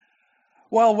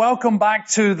Well, welcome back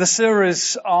to the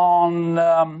series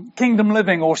on kingdom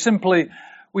living, or simply,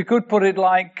 we could put it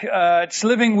like it's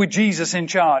living with Jesus in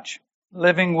charge.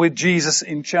 Living with Jesus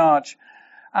in charge.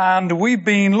 And we've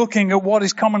been looking at what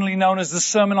is commonly known as the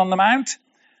Sermon on the Mount.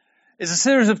 It's a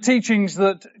series of teachings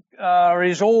that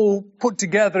is all put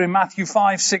together in Matthew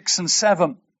 5, 6, and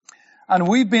 7. And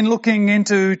we've been looking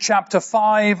into chapter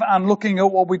 5 and looking at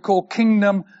what we call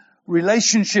kingdom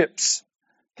relationships.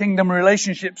 Kingdom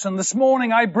relationships. And this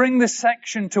morning I bring this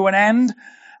section to an end,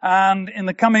 and in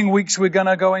the coming weeks we're going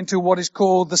to go into what is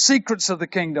called the secrets of the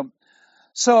kingdom.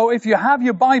 So if you have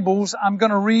your Bibles, I'm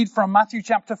going to read from Matthew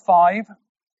chapter 5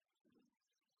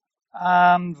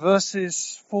 and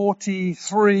verses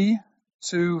 43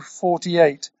 to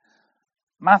 48.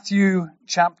 Matthew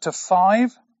chapter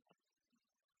 5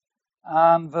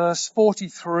 and verse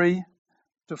 43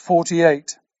 to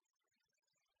 48.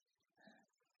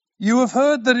 You have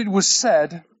heard that it was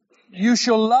said, you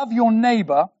shall love your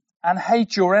neighbor and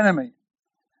hate your enemy.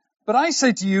 But I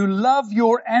say to you, love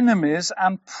your enemies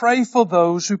and pray for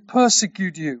those who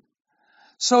persecute you,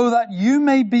 so that you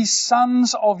may be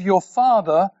sons of your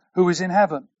Father who is in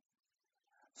heaven.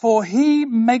 For he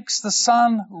makes the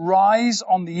sun rise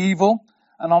on the evil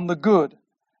and on the good,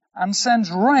 and sends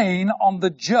rain on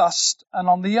the just and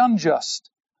on the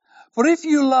unjust. For if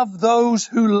you love those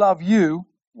who love you,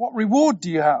 what reward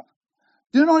do you have?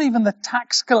 Do not even the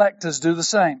tax collectors do the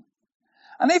same?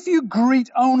 And if you greet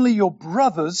only your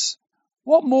brothers,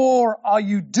 what more are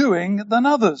you doing than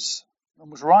others?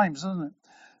 Almost rhymes, doesn't it?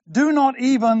 Do not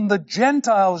even the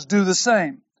Gentiles do the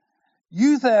same?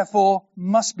 You therefore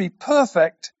must be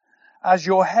perfect as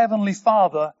your heavenly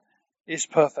Father is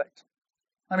perfect.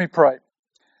 Let me pray.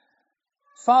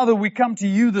 Father, we come to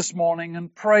you this morning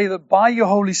and pray that by your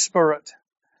Holy Spirit,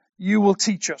 you will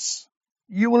teach us.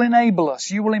 You will enable us.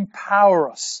 You will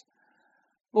empower us.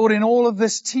 Lord, in all of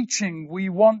this teaching, we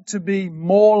want to be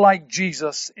more like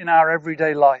Jesus in our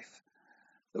everyday life,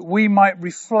 that we might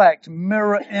reflect,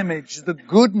 mirror image, the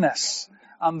goodness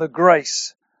and the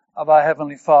grace of our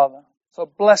Heavenly Father.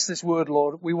 So bless this word,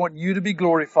 Lord. We want you to be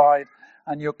glorified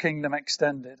and your kingdom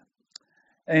extended.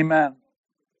 Amen.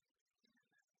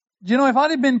 You know, if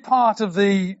I'd have been part of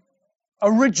the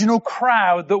original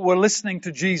crowd that were listening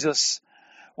to Jesus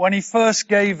when he first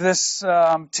gave this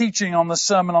teaching on the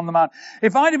Sermon on the Mount,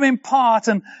 if I'd have been part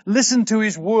and listened to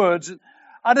his words,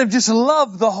 I'd have just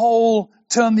loved the whole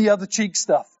turn the other cheek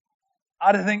stuff.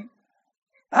 I'd have think,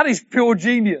 that is pure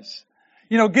genius.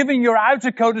 You know, giving your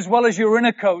outer coat as well as your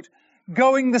inner coat,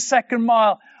 going the second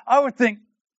mile. I would think,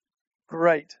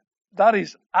 great. That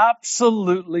is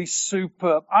absolutely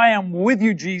superb. I am with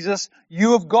you, Jesus.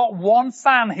 You have got one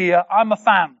fan here. I'm a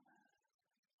fan.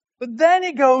 But then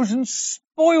he goes and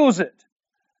spoils it,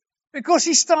 because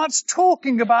he starts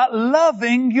talking about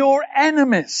loving your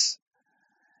enemies.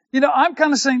 You know, I'm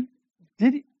kind of saying,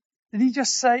 did he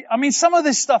just say? I mean, some of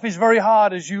this stuff is very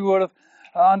hard, as you would have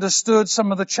understood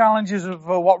some of the challenges of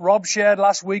what Rob shared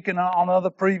last week and on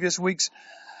other previous weeks.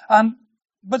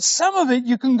 But some of it,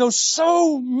 you can go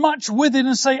so much with it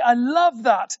and say, I love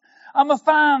that. I'm a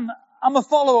fan. I'm a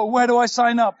follower. Where do I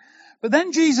sign up? But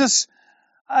then Jesus,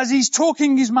 as he's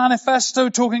talking his manifesto,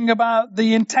 talking about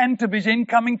the intent of his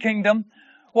incoming kingdom,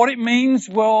 what it means,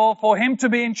 well, for him to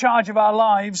be in charge of our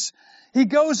lives, he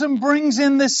goes and brings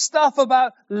in this stuff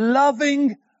about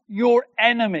loving your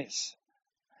enemies.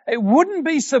 It wouldn't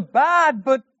be so bad,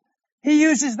 but he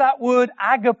uses that word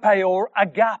agape or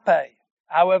agape,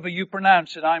 however you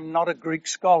pronounce it. I'm not a Greek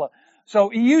scholar. So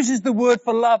he uses the word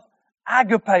for love,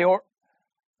 agape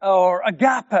or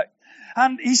agape.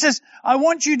 And he says, I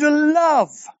want you to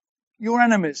love your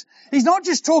enemies. He's not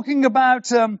just talking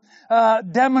about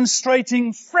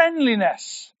demonstrating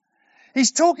friendliness.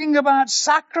 He's talking about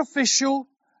sacrificial,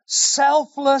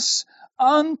 selfless,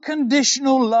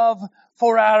 unconditional love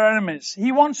for our enemies.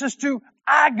 He wants us to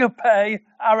agape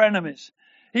our enemies.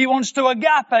 He wants to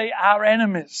agape our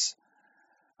enemies.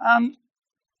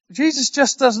 Jesus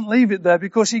just doesn't leave it there,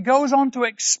 because he goes on to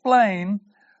explain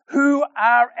who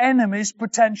our enemies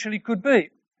potentially could be.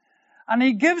 And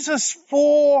he gives us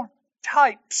 4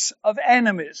 types of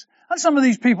enemies. And some of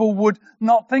these people would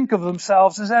not think of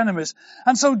themselves as enemies.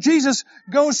 And so Jesus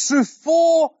goes through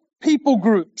 4 people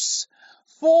groups.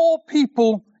 4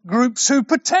 people groups who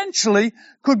potentially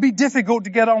could be difficult to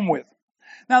get on with.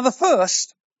 Now the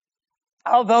first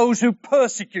are those who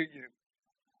persecute you.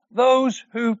 Those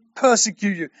who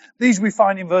persecute you. These we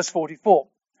find in verse 44.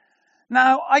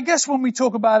 Now, I guess when we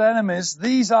talk about enemies,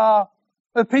 these are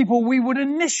the people we would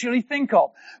initially think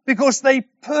of, because they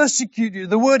persecute you.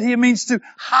 The word here means to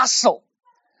hassle,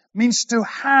 means to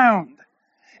hound.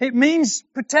 It means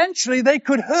potentially they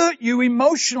could hurt you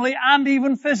emotionally and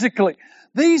even physically.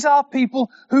 These are people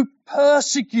who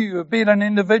persecute you, be it an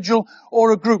individual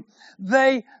or a group.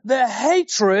 Their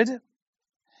hatred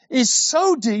is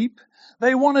so deep,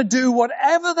 they want to do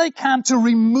whatever they can to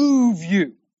remove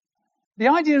you. The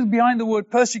idea behind the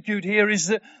word persecute here is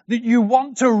that you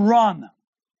want to run.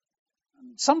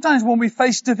 Sometimes when we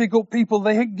face difficult people,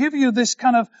 they give you this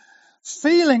kind of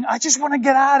feeling, I just want to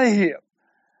get out of here.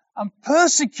 And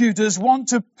persecutors want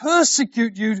to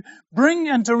persecute you, bring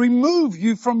and to remove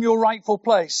you from your rightful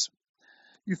place.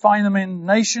 You find them in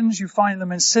nations, you find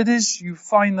them in cities, you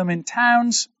find them in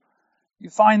towns, you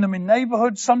find them in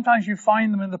neighborhoods, sometimes you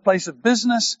find them in the place of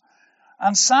business,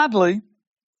 and sadly,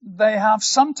 they have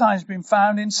sometimes been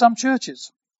found in some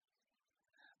churches.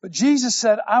 But Jesus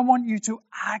said, I want you to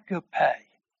agape.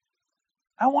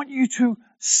 I want you to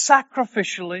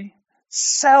sacrificially,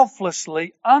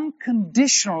 selflessly,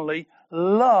 unconditionally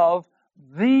love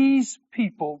these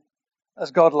people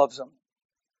as God loves them.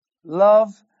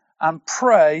 Love and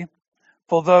pray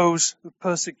for those who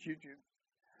persecute you.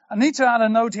 I need to add a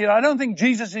note here. I don't think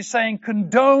Jesus is saying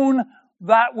condone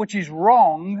that which is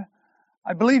wrong.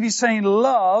 I believe he's saying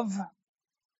love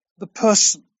the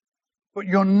person, but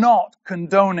you're not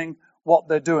condoning what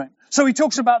they're doing. So he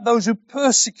talks about those who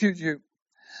persecute you.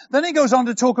 Then he goes on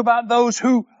to talk about those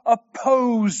who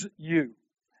oppose you.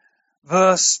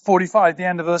 Verse 45, the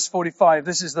end of verse 45.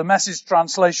 This is the Message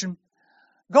translation.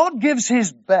 God gives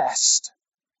his best,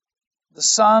 the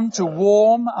sun to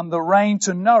warm and the rain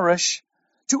to nourish,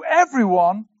 to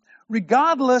everyone,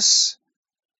 regardless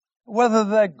whether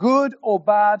they're good or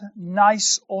bad,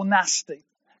 nice or nasty.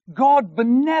 God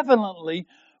benevolently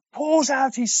pours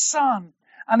out his sun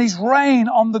and his rain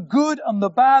on the good and the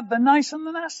bad, the nice and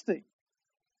the nasty.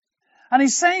 And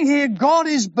he's saying here, God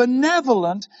is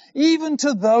benevolent even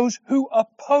to those who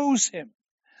oppose him.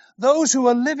 Those who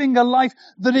are living a life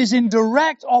that is in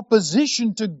direct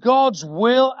opposition to God's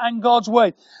will and God's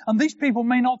way. And these people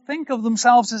may not think of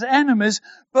themselves as enemies,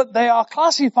 but they are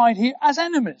classified here as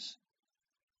enemies.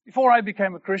 Before I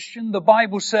became a Christian, the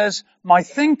Bible says my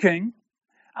thinking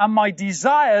and my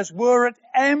desires were at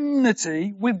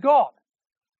enmity with God.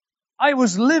 I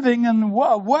was living in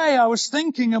a way I was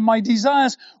thinking and my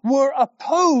desires were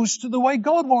opposed to the way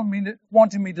God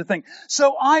wanted me to think.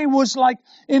 So I was like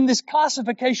in this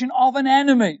classification of an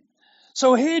enemy.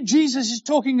 So here Jesus is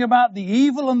talking about the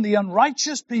evil and the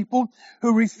unrighteous people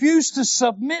who refuse to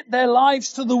submit their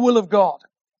lives to the will of God.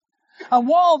 And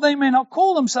while they may not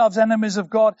call themselves enemies of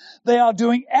God, they are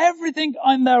doing everything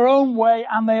in their own way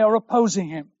and they are opposing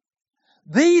him.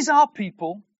 These are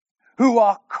people who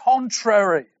are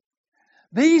contrary.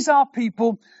 These are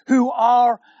people who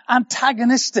are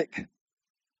antagonistic.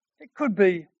 It could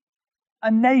be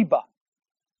a neighbor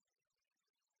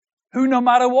who no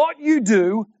matter what you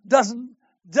do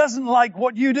doesn't like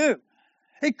what you do.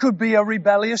 It could be a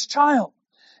rebellious child.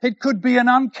 It could be an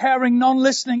uncaring,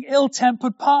 non-listening,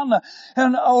 ill-tempered partner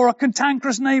or a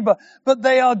cantankerous neighbor. But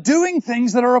they are doing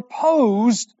things that are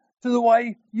opposed to the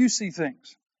way you see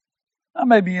things. Now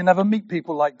maybe you never meet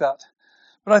people like that.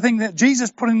 But I think that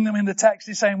Jesus putting them in the text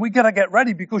is saying, we got to get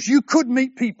ready because you could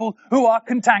meet people who are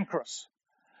cantankerous.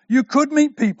 You could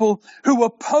meet people who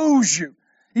oppose you.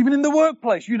 Even in the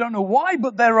workplace, you don't know why,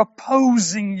 but they're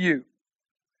opposing you.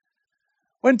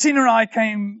 When Tina and I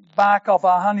came back off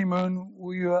our honeymoon,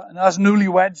 as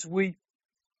newlyweds, we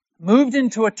moved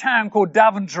into a town called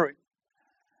Daventry.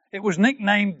 It was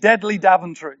nicknamed Deadly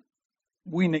Daventry.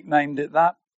 We nicknamed it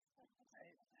that.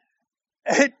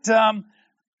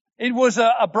 It was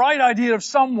a bright idea of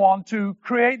someone to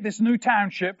create this new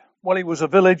township. Well, it was a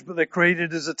village, but they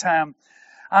created it as a town.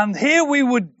 And here we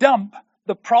would dump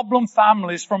the problem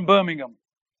families from Birmingham.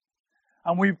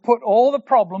 And we put all the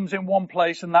problems in one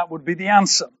place, and that would be the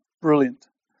answer. Brilliant.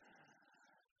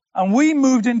 And we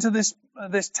moved into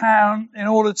this town in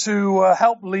order to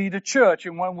help lead a church.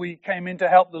 And when we came in to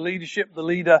help the leadership, the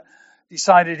leader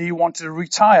decided he wanted to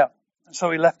retire. And so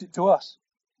he left it to us.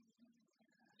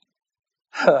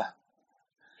 And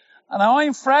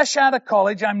I'm fresh out of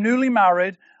college. I'm newly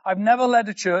married. I've never led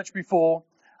a church before.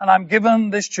 And I'm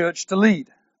given this church to lead.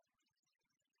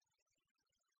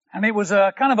 And it was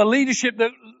a kind of a leadership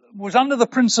that was under the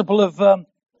principle of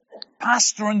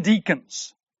pastor and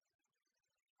deacons.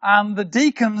 And the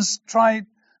deacons tried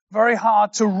very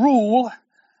hard to rule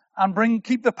and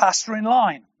keep the pastor in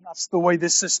line. That's the way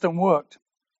this system worked.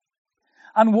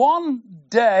 And one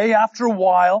day, after a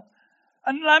while,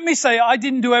 and let me say, I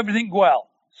didn't do everything well.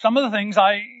 Some of the things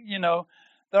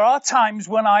there are times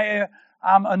when I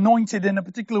am anointed in a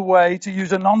particular way to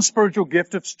use a non-spiritual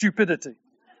gift of stupidity.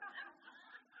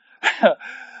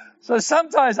 So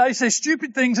sometimes I say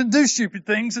stupid things and do stupid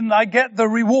things and I get the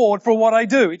reward for what I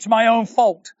do. It's my own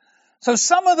fault. So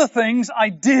some of the things I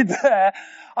did there,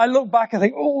 I look back and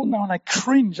think, oh no, and I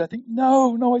cringe. I think,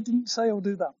 no, I didn't say or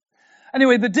do that.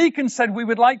 Anyway, the deacon said, we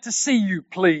would like to see you,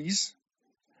 please.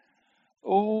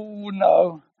 Oh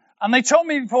no. And they told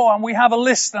me before, and we have a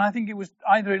list, and I think it was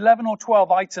either 11 or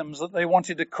 12 items that they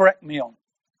wanted to correct me on.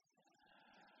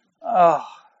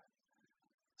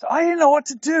 So I didn't know what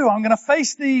to do. I'm going to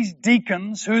face these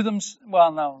deacons no,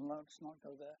 let's not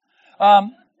go there. I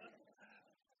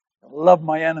love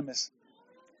my enemies.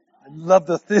 I love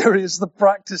the theory. It's the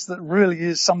practice that really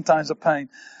is sometimes a pain.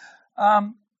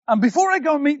 And before I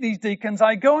go and meet these deacons,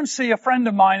 I go and see a friend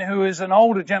of mine who is an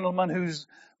older gentleman who's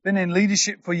been in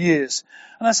leadership for years.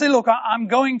 And I say, look, I'm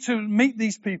going to meet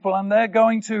these people and they're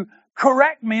going to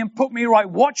correct me and put me right.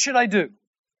 What should I do?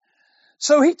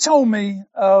 So he told me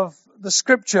of the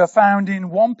scripture found in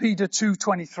 1 Peter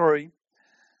 2:23.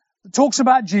 It talks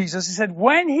about Jesus. He said,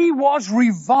 when he was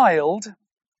reviled,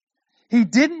 he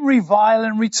didn't revile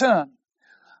in return.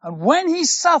 And when he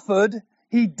suffered,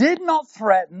 he did not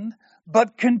threaten,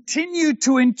 but continued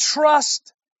to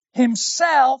entrust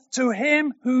himself to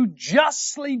him who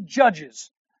justly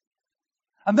judges.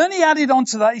 And then he added on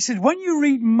to that, he said, when you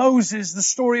read Moses, the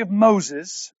story of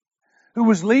Moses, who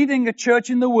was leading a church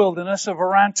in the wilderness of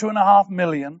around 2.5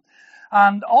 million,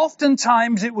 and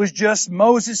oftentimes it was just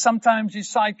Moses, sometimes his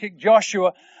sidekick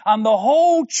Joshua, and the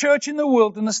whole church in the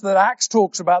wilderness that Acts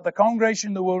talks about, the congregation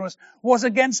in the wilderness, was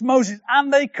against Moses,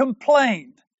 and they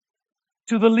complained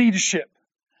to the leadership.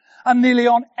 And nearly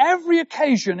on every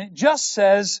occasion it just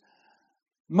says,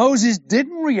 Moses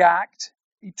didn't react,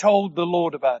 he told the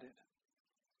Lord about it.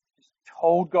 He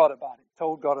told God about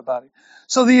it.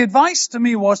 So the advice to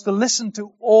me was to listen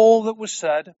to all that was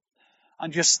said,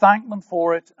 and just thank them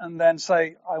for it, and then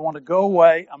say, I want to go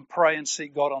away and pray and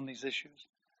seek God on these issues.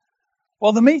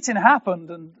 Well, the meeting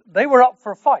happened, and they were up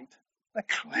for a fight. They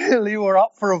clearly were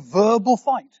up for a verbal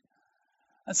fight.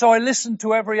 And so I listened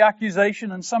to every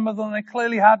accusation, and some of them, they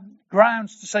clearly had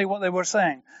grounds to say what they were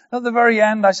saying. At the very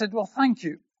end, I said, well, thank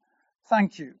you.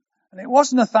 And it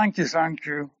wasn't a thank you.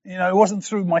 It wasn't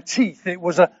through my teeth. It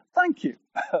was a thank you.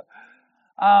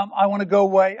 I want to go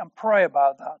away and pray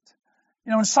about that.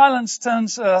 When silence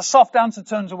turns, soft answer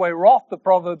turns away wrath, the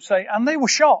Proverbs say, and they were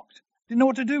shocked. Didn't know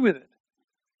what to do with it.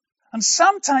 And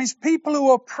sometimes people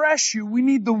who oppress you, we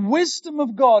need the wisdom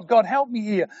of God. God, help me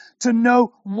here to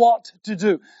know what to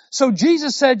do. So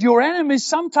Jesus said, your enemies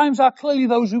sometimes are clearly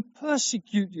those who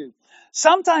persecute you.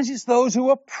 Sometimes it's those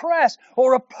who oppress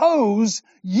or oppose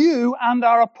you and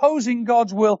are opposing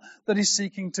God's will that is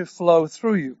seeking to flow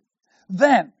through you.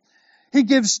 Then he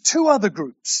gives two other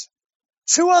groups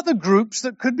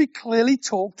that could be clearly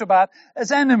talked about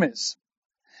as enemies.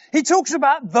 He talks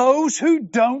about those who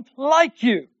don't like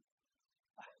you.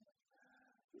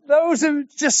 Those who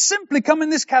just simply come in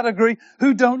this category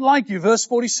who don't like you. Verse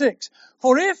 46.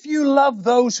 For if you love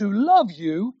those who love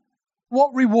you,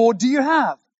 what reward do you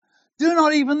have? Do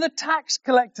not even the tax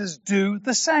collectors do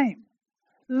the same?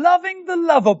 Loving the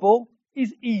lovable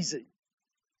is easy.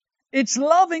 It's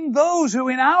loving those who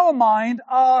in our mind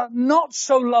are not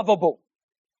so lovable.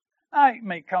 Now, it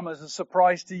may come as a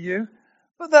surprise to you,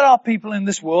 but there are people in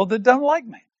this world that don't like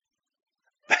me.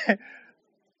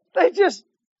 They just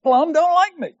plumb don't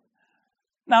like me.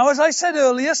 Now, as I said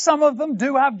earlier, some of them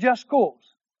do have just cause.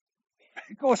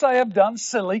 Because I have done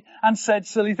silly and said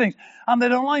silly things, and they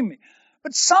don't like me.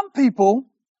 But some people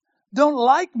don't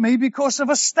like me because of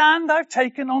a stand I've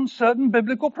taken on certain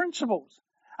biblical principles.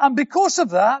 And because of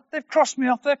that, they've crossed me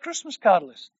off their Christmas card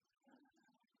list.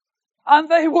 And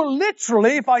they will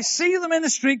literally, if I see them in the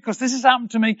street, because this has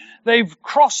happened to me, they've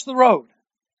crossed the road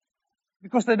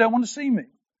because they don't want to see me.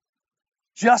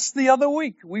 Just the other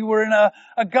week, we were in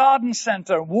a garden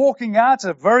center walking out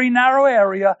a very narrow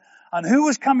area, and who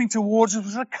was coming towards us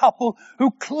was a couple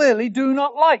who clearly do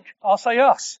not like, I'll say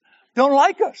us, don't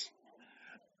like us.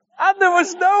 And there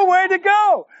was nowhere to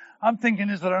go. I'm thinking,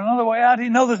 is there another way out here?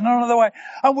 No, there's no other way.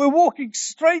 And we're walking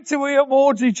straight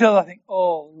towards each other. I think,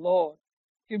 oh Lord,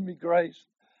 give me grace.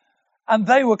 And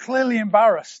they were clearly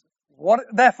embarrassed. What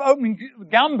their opening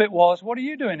gambit was, what are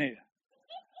you doing here?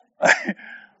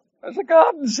 It's a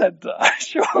garden centre,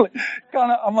 surely.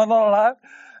 Am I not allowed?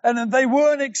 And then they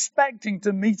weren't expecting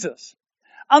to meet us.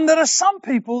 And there are some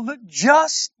people that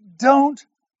just don't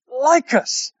like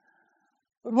us.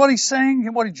 But what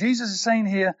Jesus is saying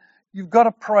here, you've got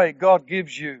to pray God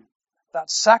gives you that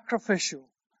sacrificial,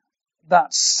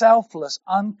 that selfless,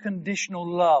 unconditional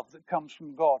love that comes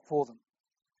from God for them.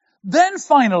 Then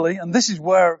finally, and this is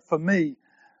where, for me,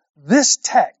 this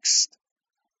text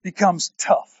becomes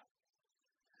tough.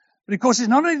 But of course, it's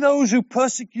not only those who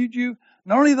persecute you,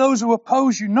 not only those who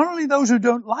oppose you, not only those who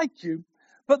don't like you,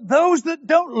 but those that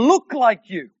don't look like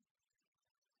you.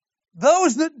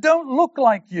 Those that don't look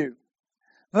like you.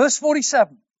 Verse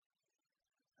 47,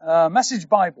 Message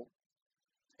Bible.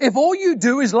 If all you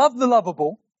do is love the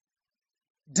lovable,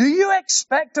 do you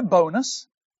expect a bonus?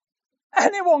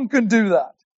 Anyone can do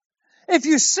that. If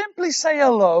you simply say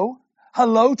hello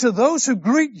to those who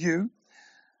greet you,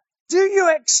 do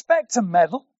you expect a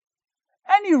medal?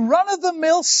 Any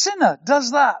run-of-the-mill sinner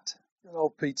does that. Good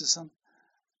old Peterson.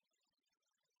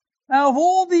 Now, of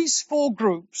all these four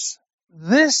groups,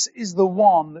 this is the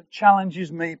one that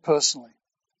challenges me personally.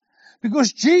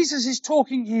 Because Jesus is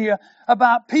talking here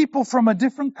about people from a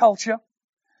different culture,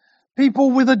 people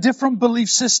with a different belief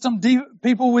system,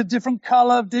 people with different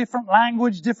color, different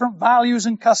language, different values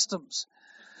and customs.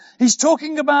 He's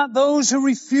talking about those who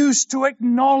refuse to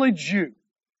acknowledge you,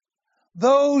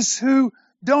 those who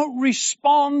don't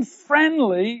respond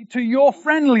friendly to your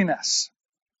friendliness.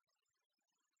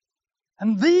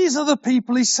 And these are the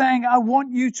people he's saying, I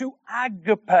want you to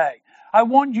agape. I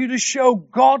want you to show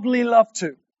godly love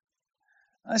to.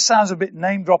 That sounds a bit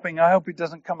name-dropping. I hope it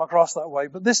doesn't come across that way.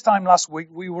 But this time last week,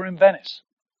 we were in Venice.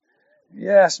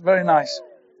 Yes, very nice.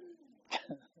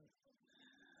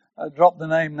 I dropped the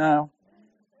name now.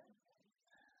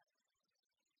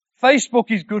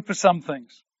 Facebook is good for some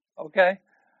things. Okay?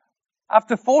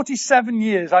 After 47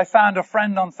 years, I found a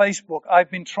friend on Facebook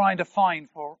I've been trying to find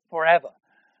for forever.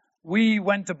 We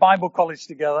went to Bible college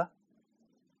together.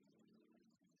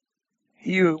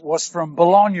 He was from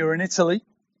Bologna in Italy.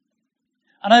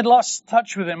 And I'd lost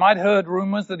touch with him. I'd heard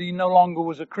rumors that he no longer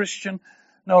was a Christian,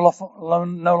 no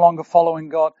longer following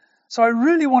God. So I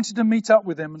really wanted to meet up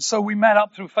with him. And so we met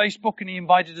up through Facebook, and he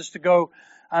invited us to go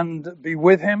and be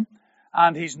with him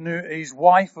and his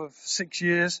wife of 6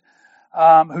 years,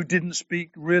 who didn't speak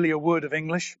really a word of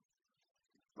English,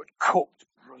 but cooked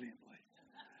brilliantly.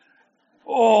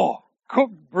 Oh,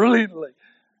 cooked brilliantly.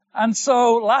 And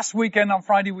so last weekend on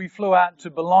Friday, we flew out to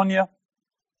Bologna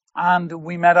and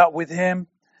we met up with him.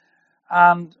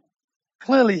 And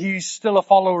clearly he's still a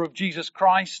follower of Jesus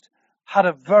Christ, had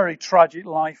a very tragic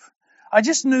life. I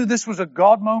just knew this was a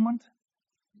God moment.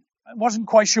 I wasn't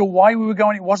quite sure why we were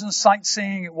going. It wasn't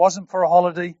sightseeing. It wasn't for a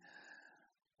holiday.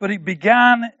 But it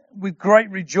began with great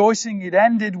rejoicing. It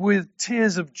ended with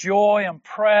tears of joy and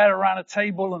prayer around a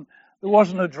table, and there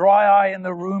wasn't a dry eye in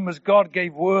the room as God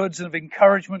gave words of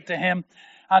encouragement to him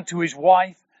and to his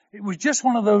wife. It was just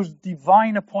one of those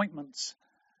divine appointments.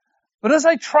 But as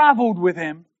I traveled with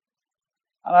him,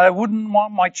 and I wouldn't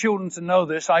want my children to know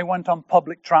this, I went on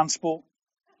public transport.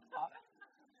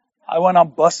 I went on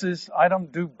buses. I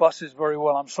don't do buses very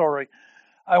well, I'm sorry.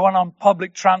 I went on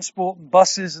public transport and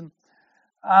buses,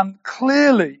 and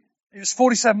clearly, it was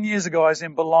 47 years ago I was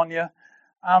in Bologna,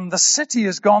 and the city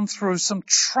has gone through some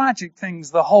tragic things.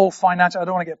 The whole financial, I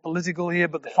don't want to get political here,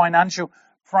 but the financial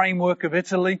framework of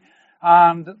Italy,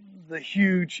 and the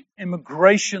huge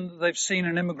immigration that they've seen,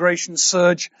 an immigration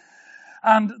surge.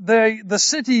 And the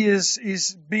city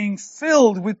is being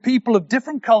filled with people of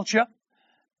different culture,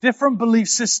 different belief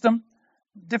system,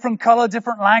 different color,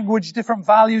 different language, different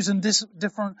values, and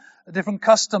different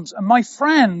customs. And my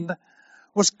friend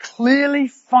was clearly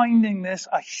finding this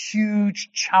a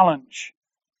huge challenge.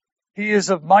 He is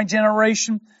of my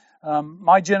generation.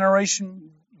 My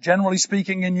generation, generally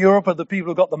speaking, in Europe are the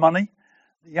people who've got the money.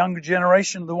 The younger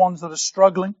generation, the ones that are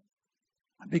struggling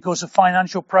because of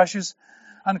financial pressures.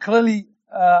 And clearly,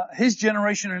 his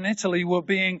generation in Italy were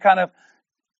being kind of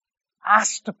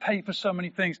asked to pay for so many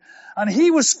things. And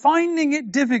he was finding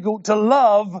it difficult to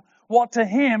love what to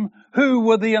him who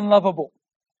were the unlovable.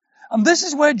 And this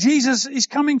is where Jesus is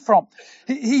coming from.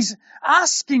 He's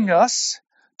asking us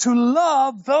to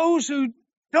love those who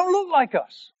don't look like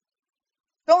us.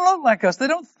 Don't look like us. They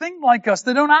don't think like us.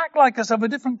 They don't act like us, of a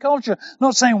different culture.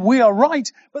 Not saying we are right,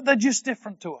 but they're just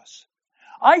different to us.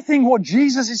 I think what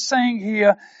Jesus is saying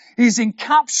here is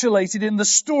encapsulated in the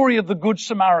story of the Good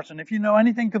Samaritan. If you know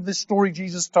anything of this story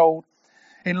Jesus told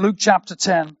in Luke chapter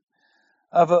 10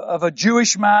 of a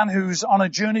Jewish man who's on a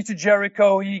journey to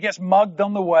Jericho. He gets mugged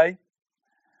on the way.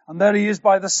 And there he is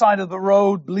by the side of the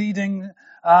road, bleeding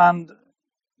and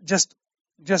just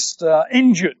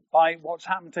injured by what's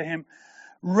happened to him.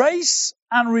 Race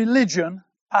and religion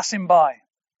pass him by.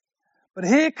 But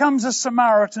here comes a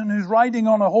Samaritan who's riding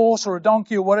on a horse or a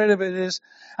donkey or whatever it is,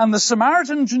 and the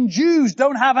Samaritans and Jews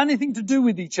don't have anything to do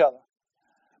with each other.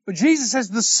 But Jesus says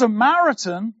the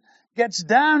Samaritan gets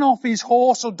down off his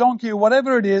horse or donkey or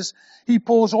whatever it is. He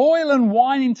pours oil and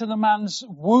wine into the man's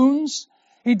wounds.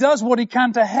 He does what he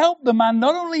can to help the man,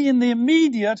 not only in the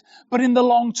immediate, but in the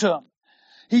long term.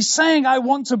 He's saying, I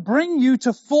want to bring you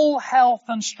to full health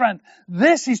and strength.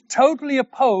 This is totally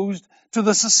opposed to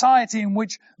the society in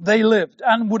which they lived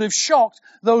and would have shocked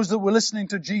those that were listening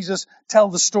to Jesus tell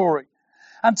the story.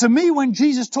 And to me, when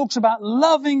Jesus talks about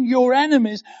loving your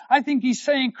enemies, I think he's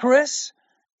saying, Chris,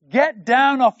 get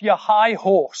down off your high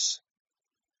horse.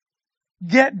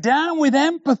 Get down with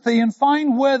empathy and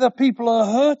find where the people are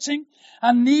hurting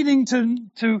and needing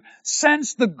to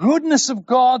sense the goodness of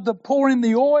God, that pour in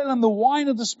the oil and the wine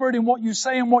of the Spirit in what you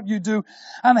say and what you do,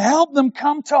 and help them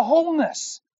come to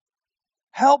wholeness.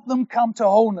 Help them come to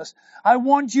wholeness. I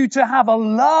want you to have a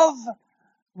love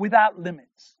without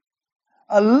limits.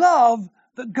 A love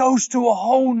that goes to a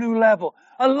whole new level.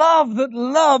 A love that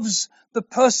loves the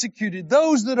persecuted,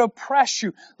 those that oppress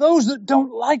you, those that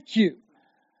don't like you.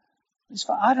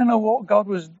 I don't know what God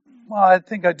was, well, I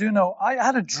think I do know. I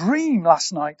had a dream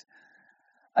last night.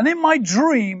 And in my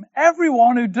dream,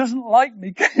 everyone who doesn't like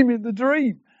me came in the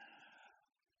dream.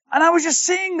 And I was just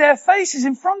seeing their faces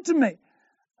in front of me.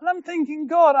 And I'm thinking,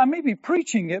 God, I may be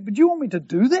preaching it, but do you want me to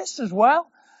do this as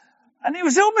well? And it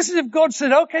was almost as if God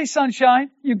said, okay,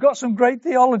 sunshine, you've got some great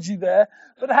theology there,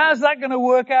 but how's that going to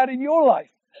work out in your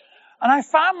life? And I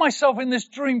found myself in this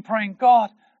dream praying, God,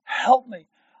 help me.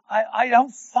 I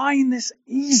don't find this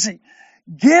easy.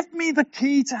 Give me the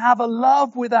key to have a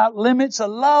love without limits, a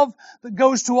love that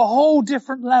goes to a whole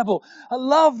different level, a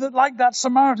love that, like that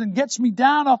Samaritan, gets me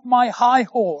down off my high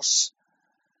horse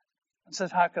and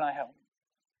says, how can I help?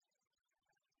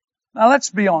 Now let's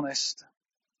be honest.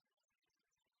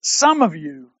 Some of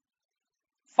you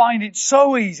find it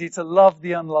so easy to love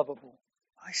the unlovable.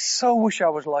 I so wish I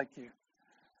was like you.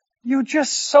 You're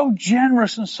just so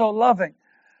generous and so loving.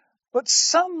 But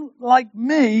some, like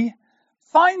me,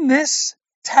 find this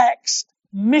text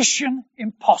mission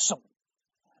impossible.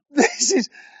 This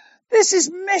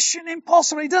is mission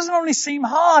impossible. It doesn't only seem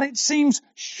hard, it seems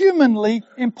humanly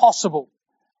impossible.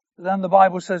 But then the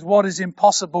Bible says what is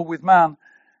impossible with man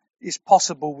is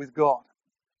possible with God.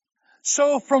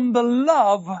 So from the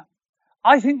love,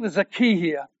 I think there's a key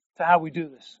here to how we do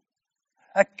this.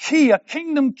 A key, a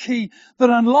kingdom key that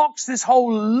unlocks this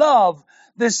whole love,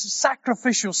 this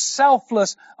sacrificial,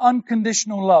 selfless,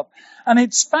 unconditional love. And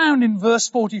it's found in verse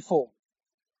 44.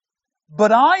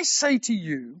 But I say to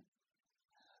you,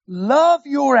 love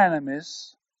your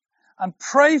enemies and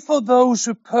pray for those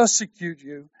who persecute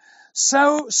you,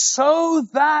 so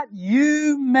that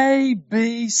you may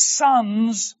be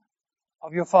sons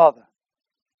of your Father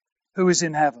who is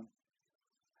in heaven.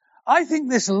 I think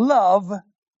this love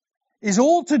is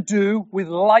all to do with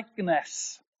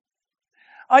likeness.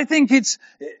 I think it's,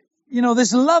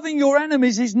 this loving your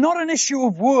enemies is not an issue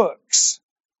of works.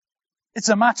 It's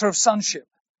a matter of sonship.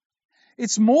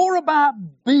 It's more about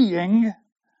being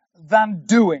than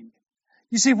doing.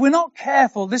 You see, if we're not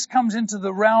careful, this comes into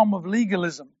the realm of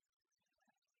legalism.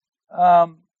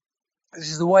 This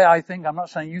is the way I think. I'm not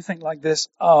saying you think like this.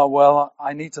 Oh, well,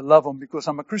 I need to love them because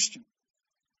I'm a Christian.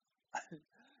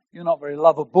 You're not very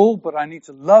lovable, but I need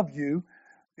to love you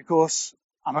because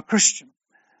I'm a Christian.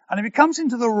 And it becomes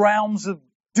into the realms of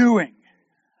doing.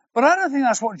 But I don't think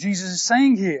that's what Jesus is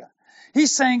saying here.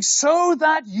 He's saying, so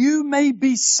that you may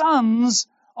be sons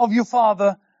of your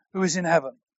Father who is in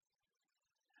heaven.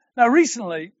 Now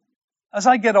recently, as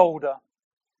I get older,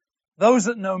 those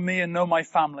that know me and know my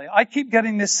family, I keep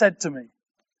getting this said to me.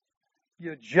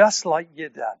 You're just like your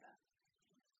dad.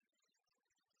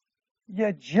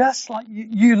 You're just like,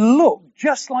 you look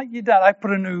just like your dad. I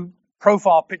put a new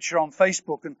profile picture on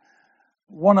Facebook, and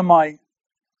one of my,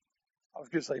 I was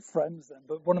going to say friends then,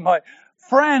 but one of my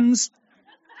friends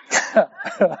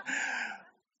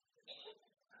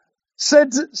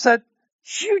said,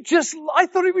 I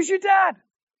thought he was your dad.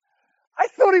 I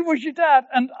thought he was your dad.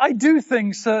 And I do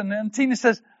things certain, and Tina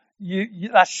says,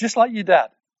 that's just like your dad.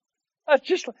 That's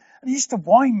just like, and he used to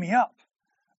wind me up.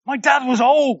 My dad was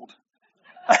old.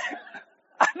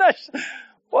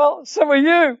 Well, so are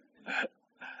you.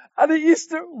 And it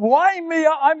used to wind me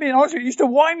up. I'm being honest with you, it used to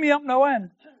wind me up no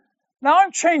end. Now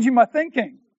I'm changing my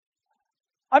thinking.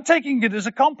 I'm taking it as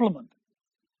a compliment.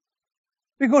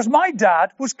 Because my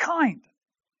dad was kind.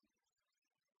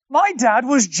 My dad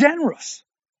was generous.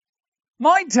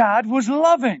 My dad was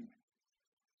loving.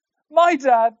 My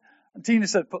dad, and Tina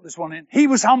said, put this one in, he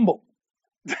was humble.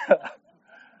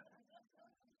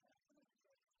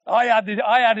 I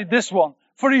added this one.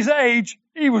 For his age,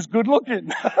 he was good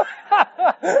looking.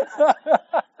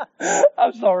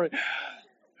 I'm sorry.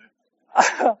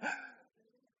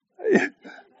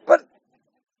 But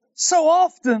so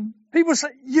often, people say,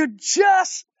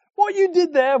 what you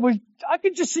did there was, I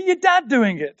could just see your dad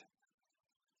doing it.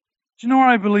 Do you know what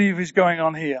I believe is going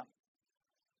on here?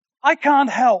 I can't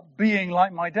help being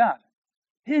like my dad.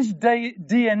 His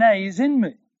DNA is in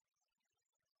me.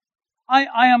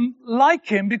 I am like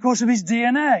him because of his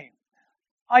DNA.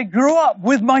 I grew up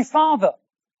with my father.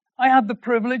 I had the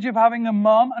privilege of having a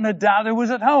mum and a dad who was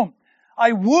at home.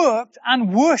 I worked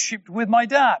and worshipped with my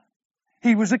dad.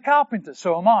 He was a carpenter,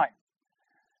 so am I.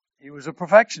 He was a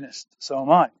perfectionist, so am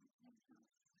I.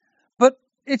 But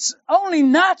it's only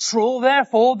natural,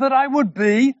 therefore, that I would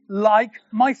be like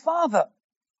my father.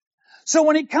 So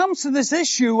when it comes to this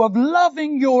issue of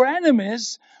loving your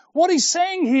enemies, what he's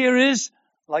saying here is,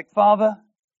 like father,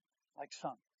 like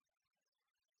son.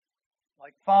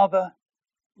 Like father,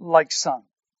 like son.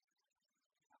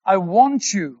 I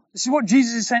want you, this is what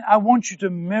Jesus is saying, I want you to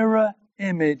mirror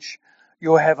image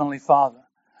your heavenly Father.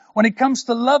 When it comes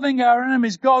to loving our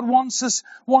enemies, God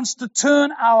wants to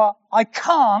turn our I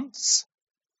can't,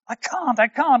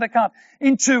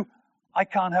 into I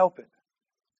can't help it.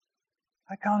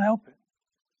 I can't help it.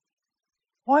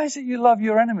 Why is it you love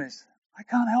your enemies? I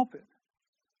can't help it.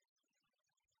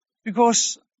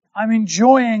 Because I'm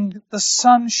enjoying the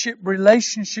sonship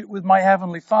relationship with my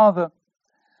Heavenly Father.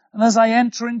 And as I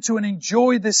enter into and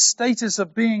enjoy this status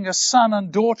of being a son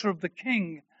and daughter of the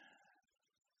King,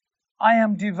 I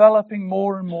am developing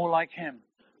more and more like Him.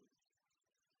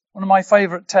 One of my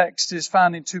favorite texts is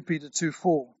found in 2 Peter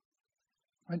 2:4.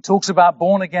 It talks about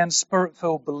born-again,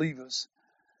 Spirit-filled believers.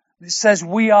 It says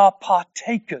we are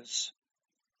partakers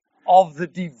of the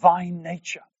divine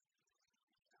nature.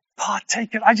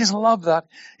 Partaker. I just love that.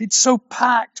 It's so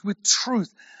packed with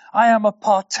truth. I am a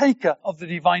partaker of the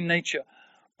divine nature.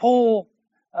 Paul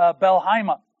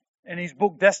Belheimer, in his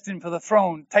book Destined for the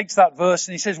Throne, takes that verse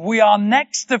and he says, we are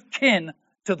next of kin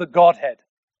to the Godhead.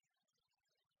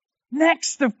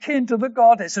 Next of kin to the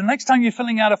Godhead. So next time you're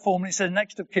filling out a form and it says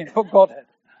next of kin, put Godhead.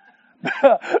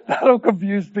 That'll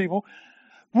confuse people.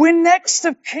 We're next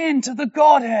of kin to the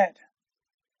Godhead.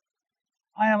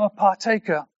 I am a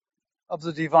partaker of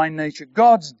the divine nature.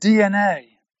 God's DNA,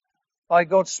 by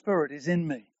God's Spirit, is in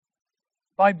me.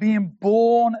 By being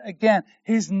born again,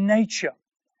 His nature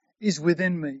is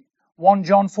within me. 1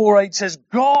 John 4:8 says,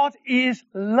 God is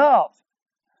love.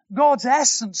 God's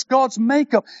essence, God's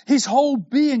makeup, His whole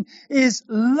being is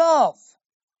love.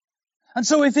 And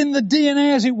so if in the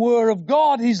DNA, as it were, of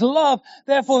God, His love,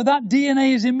 therefore that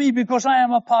DNA is in me because I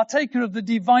am a partaker of the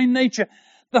divine nature,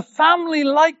 the family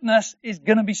likeness is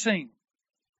going to be seen.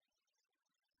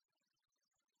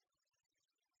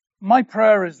 My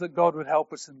prayer is that God would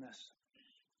help us in this.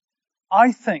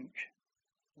 I think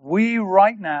we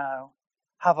right now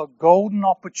have a golden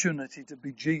opportunity to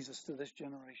be Jesus to this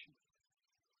generation.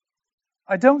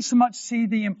 I don't so much see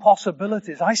the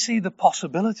impossibilities. I see the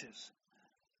possibilities.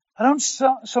 I don't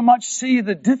so much see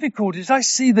the difficulties. I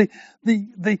see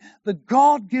the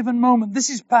God-given moment. This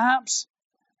is perhaps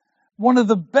one of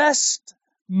the best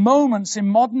moments in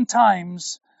modern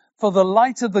times for the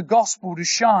light of the gospel to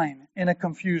shine in a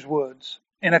confused world.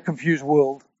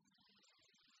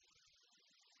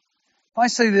 If I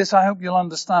say this, I hope you'll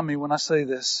understand me when I say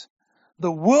this.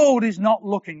 The world is not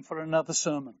looking for another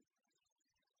sermon.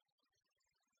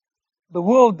 The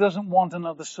world doesn't want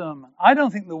another sermon. I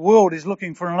don't think the world is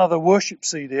looking for another worship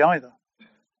CD either.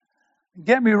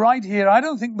 Get me right here. I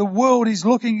don't think the world is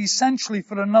looking essentially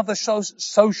for another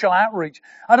social outreach.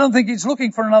 I don't think it's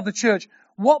looking for another church.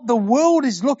 What the world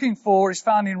is looking for is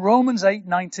found in Romans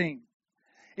 8:19.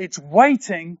 It's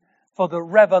waiting for the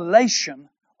revelation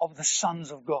of the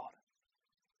sons of God.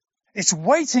 It's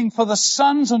waiting for the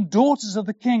sons and daughters of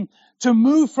the King to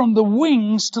move from the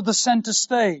wings to the center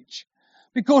stage.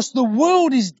 Because the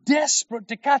world is desperate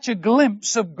to catch a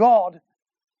glimpse of God.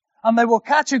 And they will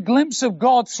catch a glimpse of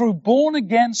God through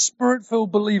born-again,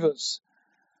 Spirit-filled believers.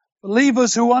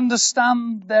 Believers who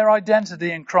understand their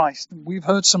identity in Christ. And we've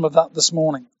heard some of that this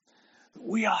morning.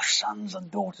 We are sons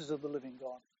and daughters of the living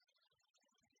God.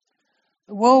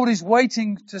 The world is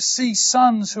waiting to see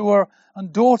sons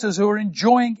and daughters who are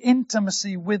enjoying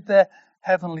intimacy with their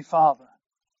Heavenly Father.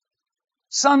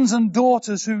 Sons and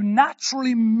daughters who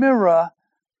naturally mirror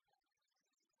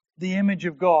the image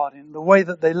of God in the way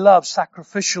that they love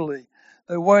sacrificially,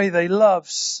 the way they love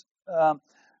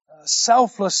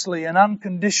selflessly and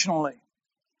unconditionally,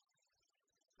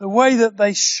 the way that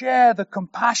they share the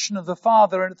compassion of the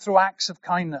Father through acts of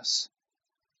kindness,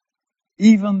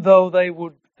 even though they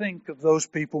would think of those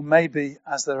people maybe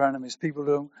as their enemies, people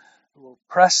who will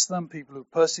oppress them, people who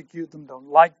persecute them, don't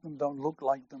like them, don't look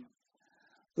like them.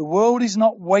 The world is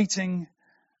not waiting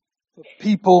for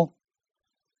people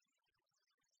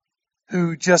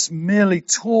who just merely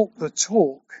talk the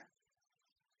talk.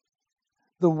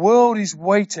 The world is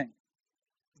waiting.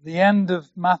 The end of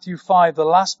Matthew 5, the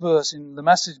last verse in the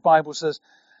Message Bible says,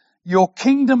 "Your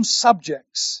kingdom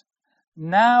subjects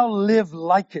now live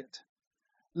like it.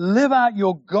 Live out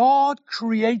your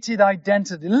God-created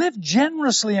identity. Live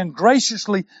generously and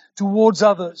graciously towards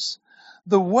others,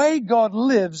 the way God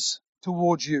lives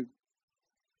towards you."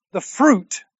 The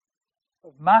fruit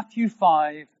of Matthew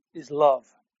 5 is love.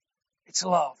 It's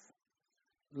love.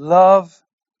 Love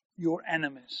your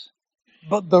enemies.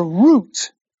 But the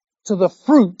root to the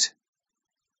fruit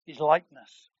is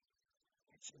likeness.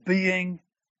 It's being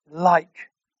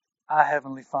like our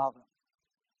Heavenly Father.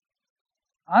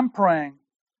 I'm praying,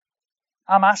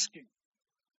 I'm asking,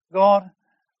 God,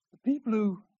 the people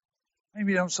who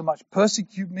maybe don't so much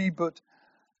persecute me, but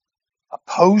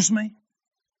oppose me,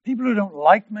 people who don't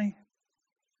like me,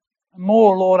 and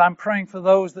more, Lord, I'm praying for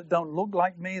those that don't look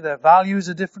like me, their values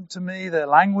are different to me, their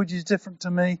language is different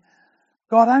to me.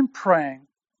 God, I'm praying,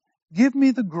 give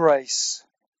me the grace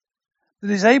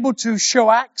that is able to show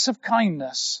acts of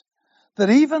kindness, that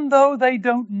even though they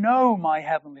don't know my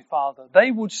Heavenly Father,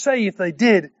 they would say if they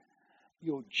did,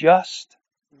 "You're just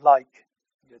like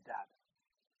your dad.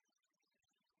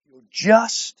 You're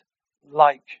just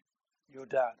like your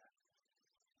dad."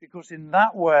 Because in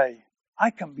that way,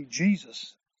 I can be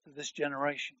Jesus to this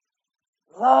generation.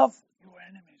 Love your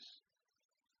enemies,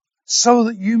 so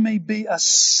that you may be as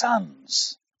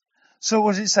sons. So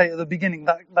what does it say at the beginning,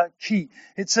 that key?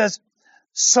 It says,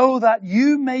 so that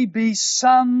you may be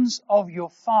sons of your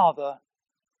Father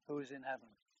who is in heaven.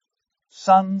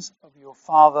 Sons of your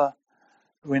Father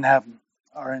who in heaven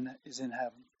is in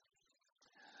heaven.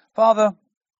 Father,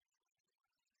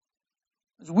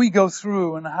 as we go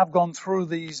through and have gone through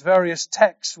these various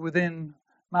texts within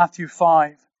Matthew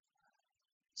 5,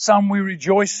 some we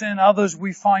rejoice in, others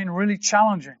we find really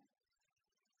challenging.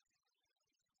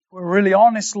 We're really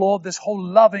honest, Lord, this whole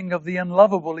loving of the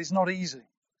unlovable is not easy.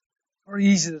 Very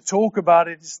easy to talk about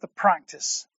it. It's the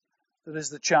practice that is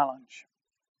the challenge.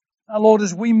 Now, Lord,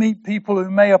 as we meet people who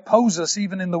may oppose us,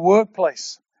 even in the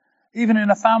workplace, even in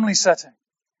a family setting,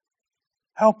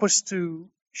 help us to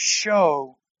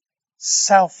show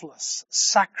selfless,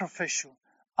 sacrificial,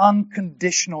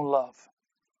 unconditional love.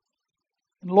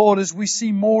 And Lord, as we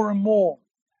see more and more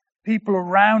people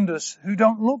around us who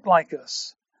don't look like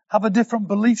us, have a different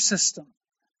belief system,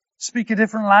 speak a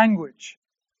different language,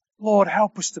 Lord,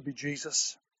 help us to be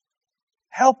Jesus.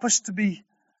 Help us to be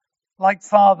like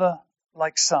Father,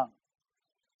 like Son.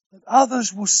 That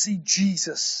others will see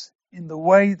Jesus in the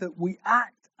way that we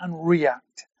act and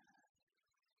react.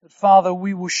 That, Father,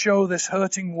 we will show this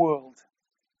hurting world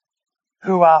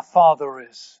who our Father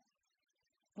is.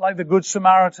 Like the Good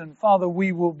Samaritan, Father,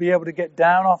 we will be able to get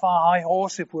down off our high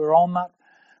horse if we're on that,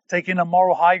 taking a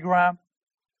moral high ground.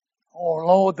 Or,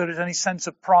 Lord, there is any sense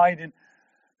of pride in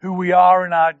who we are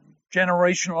in our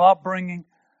generational upbringing.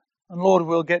 And, Lord,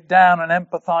 we'll get down and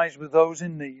empathize with those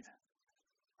in need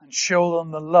and show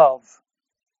them the love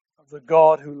of the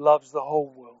God who loves the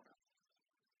whole world.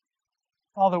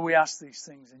 Father, we ask these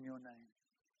things in your name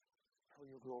for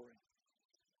your glory.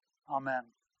 Amen.